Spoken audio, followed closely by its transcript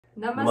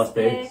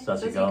नमस्ते, सत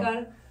श्री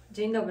अकाल,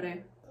 जिन dobry,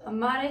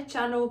 हमारे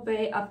चैनल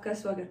पे आपका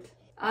स्वागत।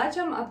 आज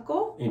हम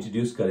आपको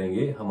इंट्रोड्यूस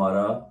करेंगे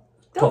हमारा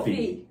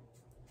टॉफी।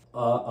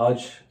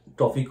 आज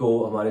टॉफी को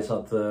हमारे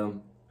साथ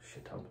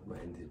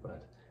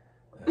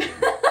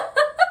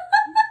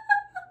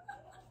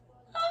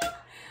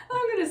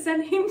I'm gonna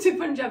send him to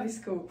Punjabi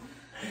school.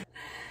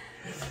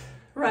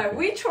 Right,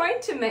 we're trying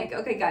to make,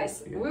 okay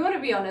guys, we want to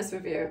be honest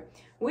with you.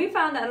 We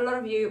found that a lot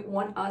of you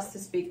want us to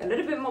speak a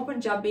little bit more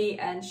Punjabi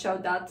and show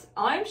that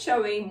I'm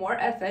showing more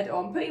effort, or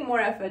I'm putting more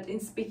effort in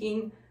speaking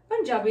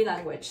Punjabi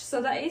language, so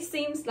that it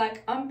seems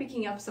like I'm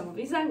picking up some of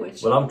his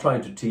language. Well, I'm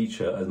trying to teach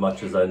her as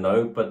much as I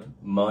know, but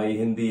my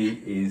Hindi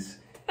is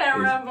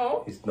terrible.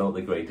 It's not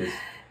the greatest.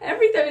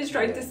 Every time he's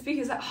trying to speak,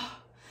 he's like, oh,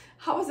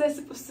 how was I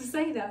supposed to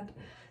say that?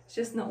 It's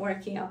just not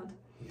working out.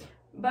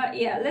 But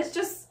yeah, let's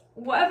just,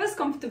 whatever's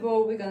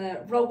comfortable, we're gonna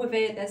roll with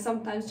it, and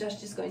sometimes Josh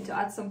is going to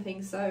add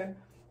something, so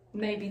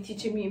maybe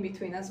teaching me in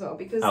between as well,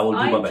 because I'm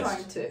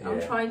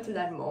trying to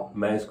learn more.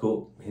 मैं इसको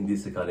हिंदी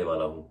सिखाने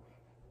वाला हूँ.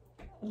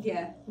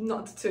 Yeah,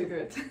 not too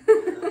good.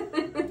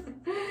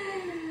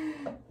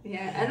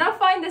 Yeah, and I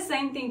find the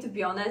same thing, to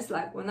be honest.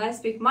 Like when I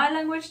speak my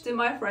language to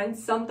my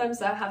friends,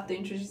 sometimes I have to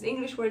introduce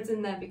English words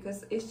in there,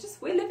 because it's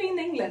just, we're living in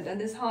England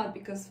and it's hard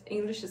because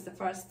English is the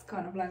first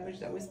kind of language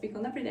that we speak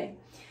on every day.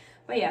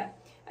 But yeah,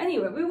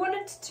 anyway, we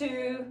wanted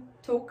to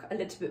talk a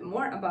little bit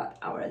more about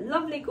our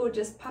lovely,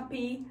 gorgeous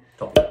puppy,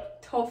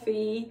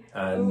 Toffee.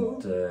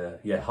 And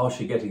yeah, how's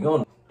she getting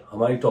on?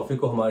 हमारी toffee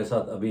को हमारे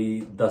साथ अभी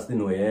 10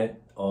 दिन हुए हैं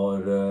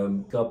और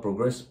का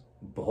प्रोग्रेस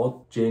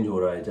बहुत चेंज हो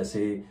रहा है.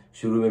 जैसे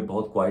शुरू में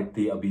बहुत क्वाइट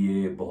थी, अभी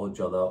ये बहुत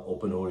ज्यादा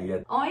ओपन हो रही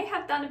है. I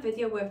have done a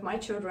video with my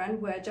children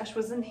where Josh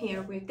wasn't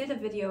here. We did a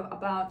video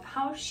about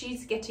how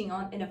she's getting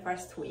on in the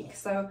first week.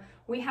 So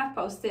we have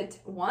posted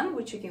one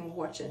which you can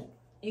watch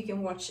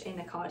in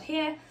the card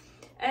here.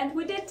 And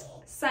we did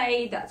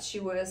say that she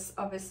was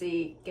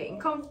obviously getting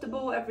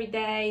comfortable every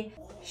day.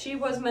 She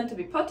was meant to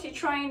be potty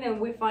trained, and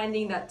we're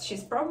finding that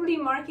she's probably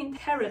marking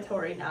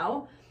territory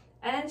now.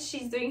 And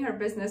she's doing her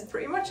business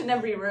pretty much in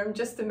every room,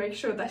 just to make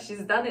sure that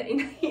she's done it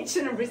in each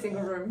and every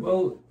single room.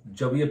 Well,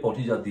 जब ये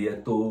potty जाती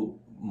है तो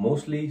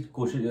mostly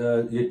कोशिश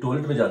ये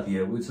toilet में जाती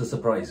है. It's a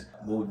surprise.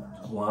 वो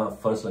वहाँ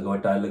फर्श लगा हुआ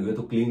है, टाइल लगे हुए,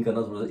 तो क्लीन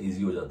करना थोड़ा सा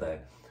easy हो जाता है.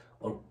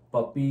 और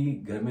पपी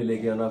घर में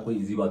लेके आना कोई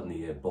इजी बात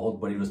नहीं है, बहुत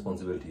बड़ी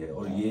रिस्पॉन्सिबिलिटी है.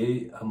 और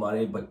ये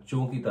हमारे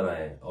बच्चों की तरह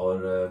है. और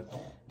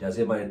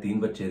जैसे हमारे 3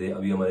 बच्चे थे,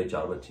 अभी हमारे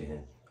 4 बच्चे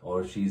हैं.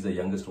 और she is the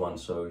youngest one,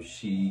 so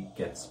she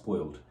gets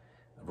spoiled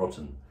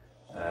rotten.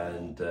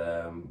 And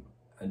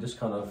just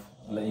kind of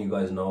letting you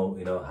guys know,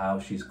 how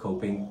she's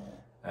coping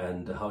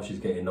and how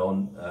she's getting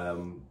on.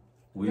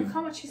 Look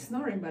how much she's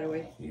snoring, by the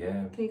way.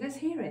 Yeah. Can you guys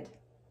hear it?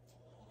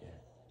 Yeah.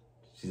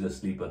 She's a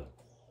sleeper.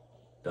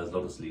 Does a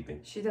lot of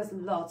sleeping. She does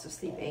lots of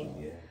sleeping.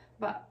 Yeah.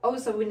 But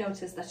also we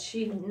noticed that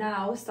she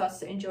now starts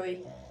to enjoy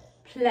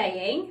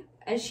playing,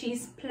 and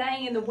she's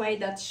playing in the way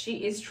that she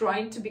is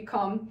trying to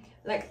become,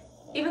 like,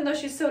 even though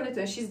she's so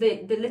little, she's the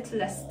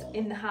littlest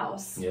in the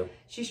house. Yeah.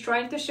 She's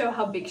trying to show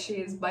how big she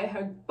is by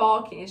her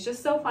barking. It's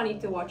just so funny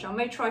to watch. I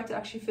may try to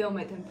actually film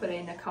it and put it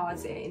in the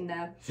cards in the.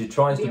 She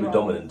tries to be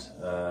dominant.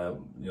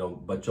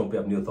 बच्चों पे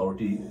अपनी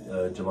authority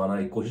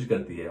जमाना की कोशिश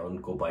करती है,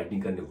 उनको bite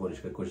नहीं करने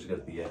की कोशिश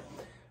करती है.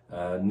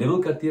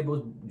 निबल करती है,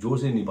 बहुत जोर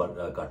से नहीं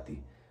काटती.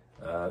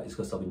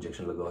 इसका सब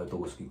इंजेक्शन लगा है, तो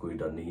उसकी कोई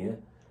डर नहीं है.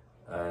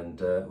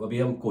 एंड अभी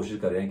हम कोशिश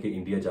कर रहे हैं कि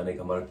इंडिया जाने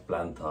का हमारा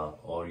प्लान था,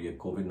 और ये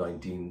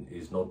कोविड-19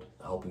 is not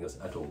helping us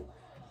at all.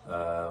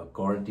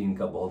 Quarantine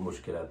का बहुत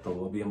मुश्किल है, तो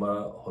अभी हमारा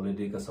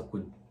हॉलीडे का सब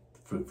कुछ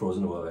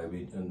फ्रोजन हुआ है,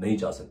 अभी नहीं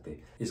जा सकते.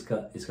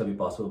 इसका भी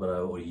पासपोर्ट बना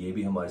है, और ये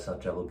भी हमारे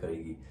साथ ट्रैवल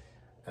करेगी.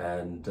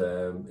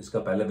 एंड इसका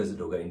पहला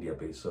विजिट होगा इंडिया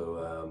पे, so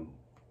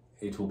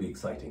it will be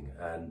exciting.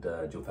 And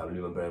जो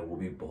फैमिली मेम्बर है वो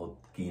भी बहुत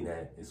कीन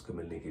है इसको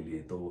मिलने के लिए.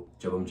 तो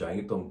जब हम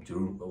जाएंगे तो हम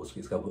जरूर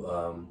इसका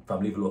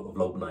फैमिली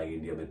व्लॉग बनाएंगे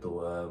इंडिया में. तो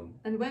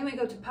and when we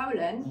go to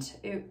Poland,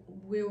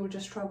 we will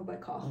just travel by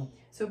car,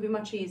 so it'll be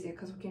much easier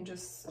because we can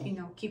just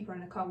keep her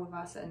in the car with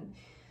us, and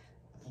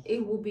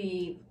it will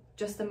be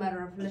just a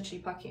matter of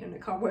literally packing her in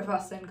the car with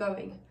us and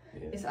going.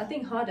 It's, I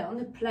think, harder on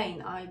the plane.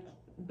 I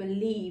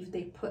believe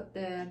they put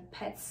the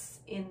pets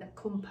in the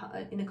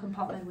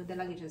compartment where the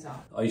luggages are.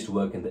 I used to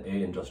work in the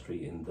air industry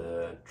in the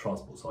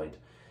transport side,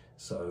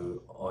 so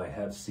I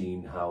have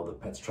seen how the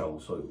pets travel.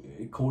 So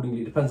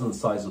accordingly, it depends on the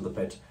size of the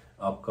pet.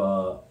 आपका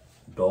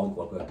dog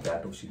और आपका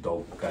cat, obviously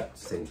dog cat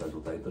same size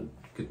होता है, तो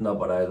कितना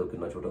बड़ा है तो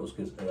कितना छोटा,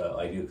 उसके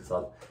आइडिया के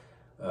साथ.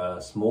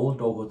 स्मॉल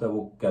डॉग होता है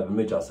वो कैबिन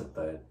में जा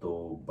सकता है, तो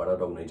बड़ा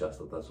डॉग नहीं जा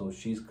सकता. So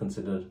she's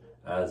considered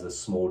as a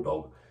small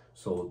dog.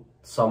 So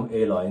some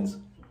airlines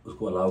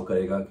उसको अलाउ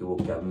करेगा कि वो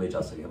कैब में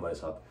जा सके हमारे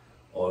साथ,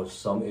 और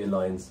सम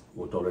एयरलाइंस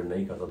वो टॉलरेट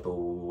नहीं करता, तो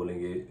वो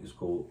बोलेंगे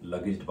इसको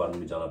लगेज डिपार्टमेंट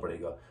में जाना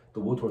पड़ेगा,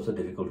 तो वो थोड़ा सा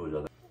डिफिकल्ट हो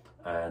जाता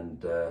है.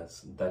 And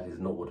that is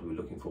not what we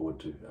looking forward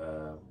to,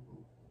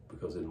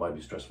 because it might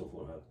be stressful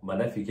for her. My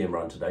nephew came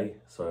around today,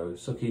 so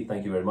Suki,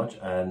 thank you very much,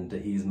 and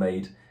he's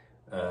made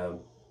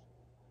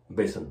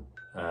besan.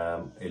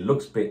 It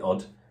looks a bit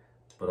odd,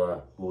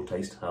 but we'll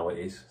taste how it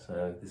is.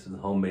 So this is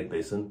homemade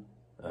besan.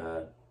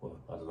 Well,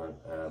 I don't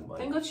know.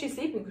 Thank God she's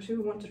sleeping because she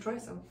would want to try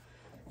some.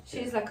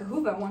 She's like a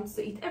Hoover, wants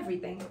to eat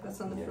everything that's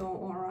on the floor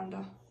or around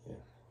her. Yeah.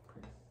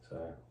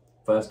 So,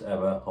 first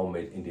ever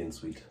homemade Indian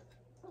sweet.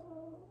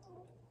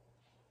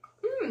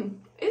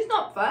 It's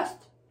not first.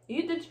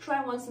 You did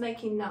try once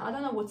making, I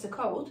don't know what's it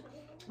called,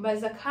 but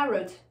it's a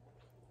carrot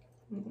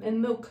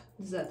and milk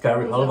dessert.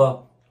 Carrot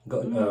halwa.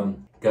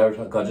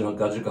 Gajar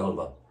ka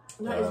halwa.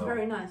 That is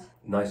very nice.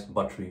 Nice,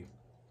 buttery.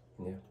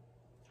 Yeah.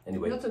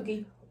 Anyway. Lots of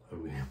ghee.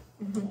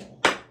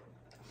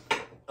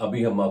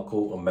 अभी हम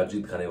आपको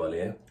magic दिखाने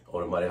वाले हैं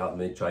और हमारे हाथ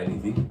में चाय नहीं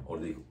थी और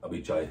देखो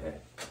अभी चाय है,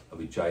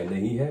 अभी चाय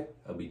नहीं है,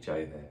 अभी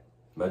चाय है.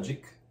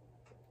 Magic,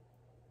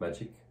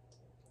 magic.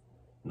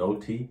 No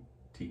tea,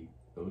 tea.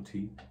 No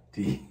tea,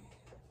 tea.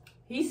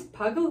 He's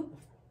puggle.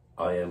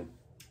 I am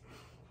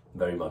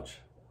very much.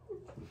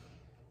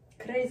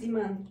 Crazy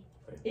man.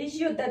 Is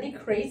your daddy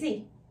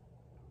crazy?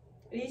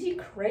 Is he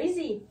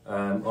crazy?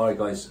 Alright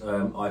guys,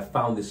 I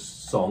found this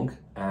song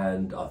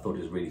and I thought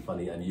it was really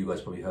funny, and you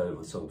guys probably heard of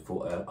the song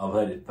before. I've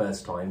heard it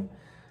first time.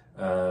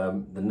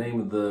 The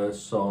name of the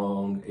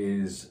song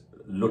is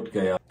Lut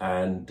Gaya,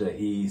 and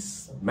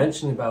he's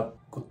mentioning about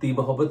Kutti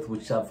Mohabbat,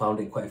 which I found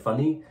it quite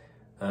funny.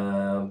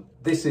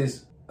 This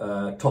is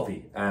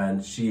Toffee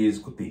and she is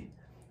Kutti,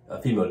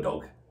 a female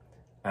dog,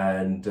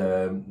 and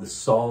the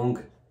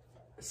song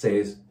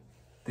says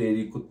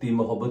Teri Kutti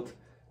Mohabbat.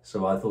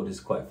 So I thought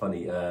it's quite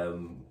funny. I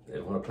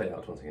want to play it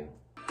out once again.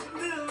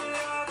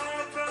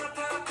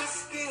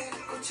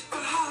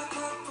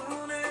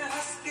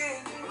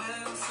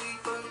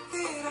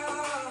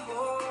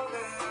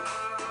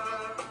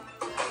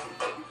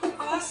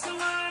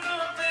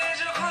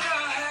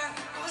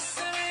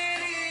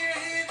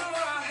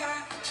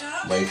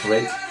 Wait for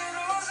it.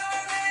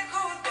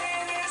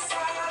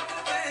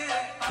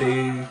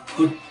 Teri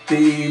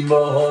Kutti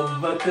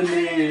Mohabbat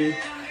ne.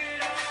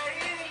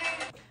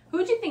 Who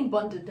do you think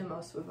bonded the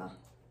most with her?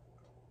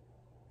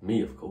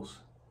 Me, of course.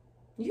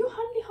 You're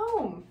hardly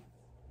home.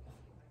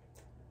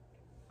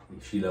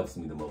 She loves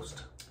me the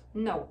most.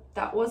 No,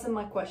 that wasn't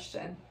my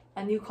question.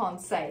 And you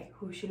can't say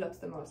who she loves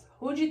the most.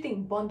 Who do you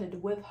think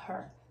bonded with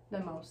her the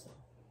most?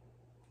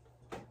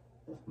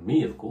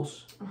 Me, of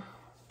course.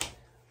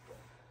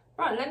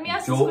 Right, let me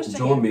ask this question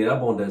जो मेरा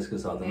bond है इसके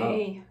साथ ना,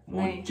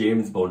 वो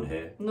James Bond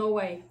है. No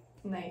way,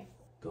 no.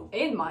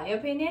 In my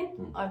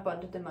opinion, I've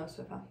bonded the most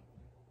with her.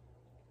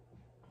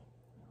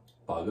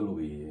 पागल हो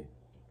गई है,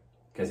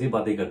 कैसी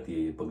बातें करती है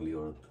ये पगली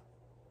औरत.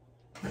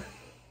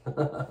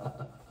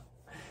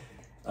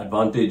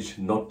 Advantage,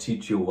 not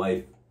teach your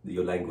wife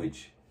your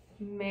language.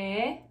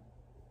 Me.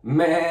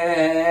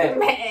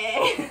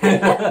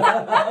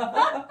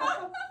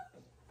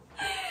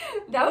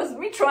 That was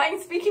me trying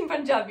speaking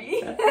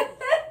Punjabi.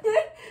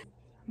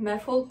 मैं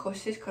full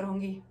कोशिश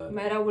करूँगी.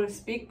 Mera will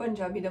speak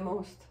Punjabi the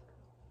most.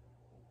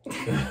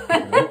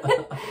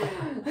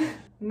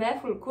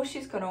 मैं full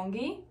कोशिश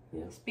करूँगी.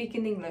 Speak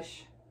in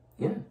English.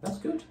 Yeah, that's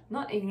good.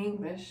 Not in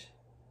English.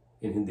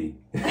 In Hindi.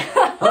 She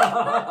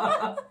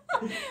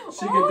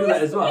can do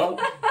that as well.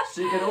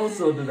 She can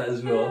also do that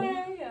as well.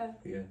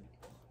 Yeah.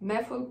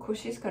 मैं full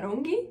कोशिश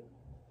करूँगी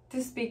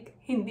to speak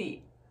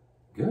Hindi.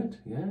 Good,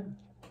 yeah.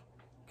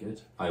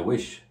 Good. I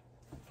wish.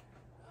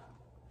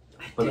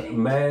 But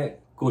मैं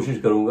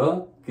कोशिश करूँगा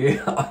कि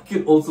I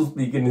can also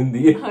speak in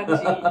Hindi. हाँ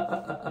जी.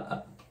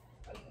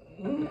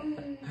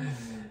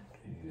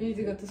 You need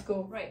to go to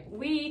school. Right,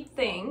 we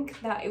think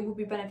that it would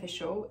be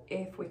beneficial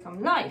if we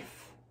come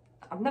live.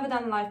 I've never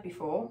done live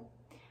before,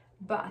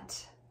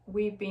 but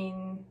we've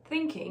been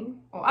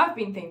thinking, or I've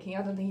been thinking,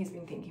 I don't think he's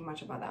been thinking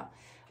much about that,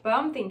 but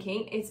I'm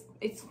thinking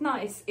it's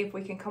nice if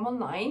we can come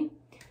online,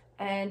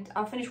 and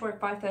I'll finish work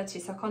 5:30,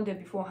 so I can't do it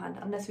beforehand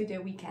unless we do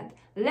a weekend.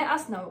 Let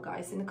us know,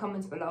 guys, in the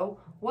comments below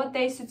what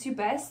day suits you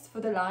best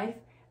for the live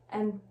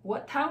and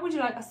what time would you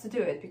like us to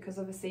do it, because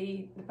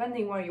obviously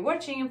depending where you're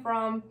watching it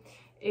from,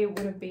 it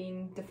would have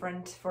been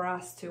different for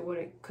us to what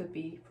it could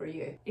be for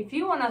you. If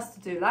you want us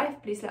to do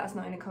live, please let us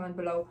know in the comment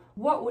below.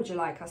 What would you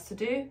like us to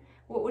do?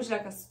 What would you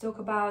like us to talk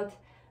about?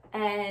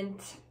 And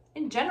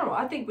in general,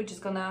 I think we're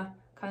just gonna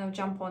kind of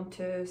jump on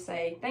to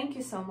say thank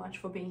you so much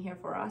for being here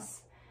for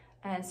us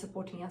and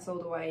supporting us all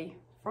the way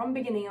from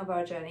beginning of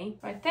our journey.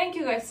 Right, thank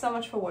you guys so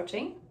much for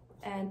watching,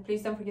 and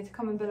please don't forget to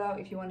comment below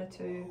if you wanted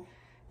to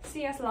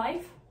see us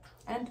live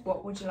and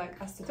what would you like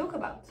us to talk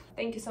about.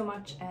 Thank you so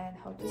much and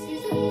hope to see you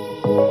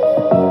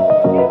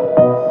soon.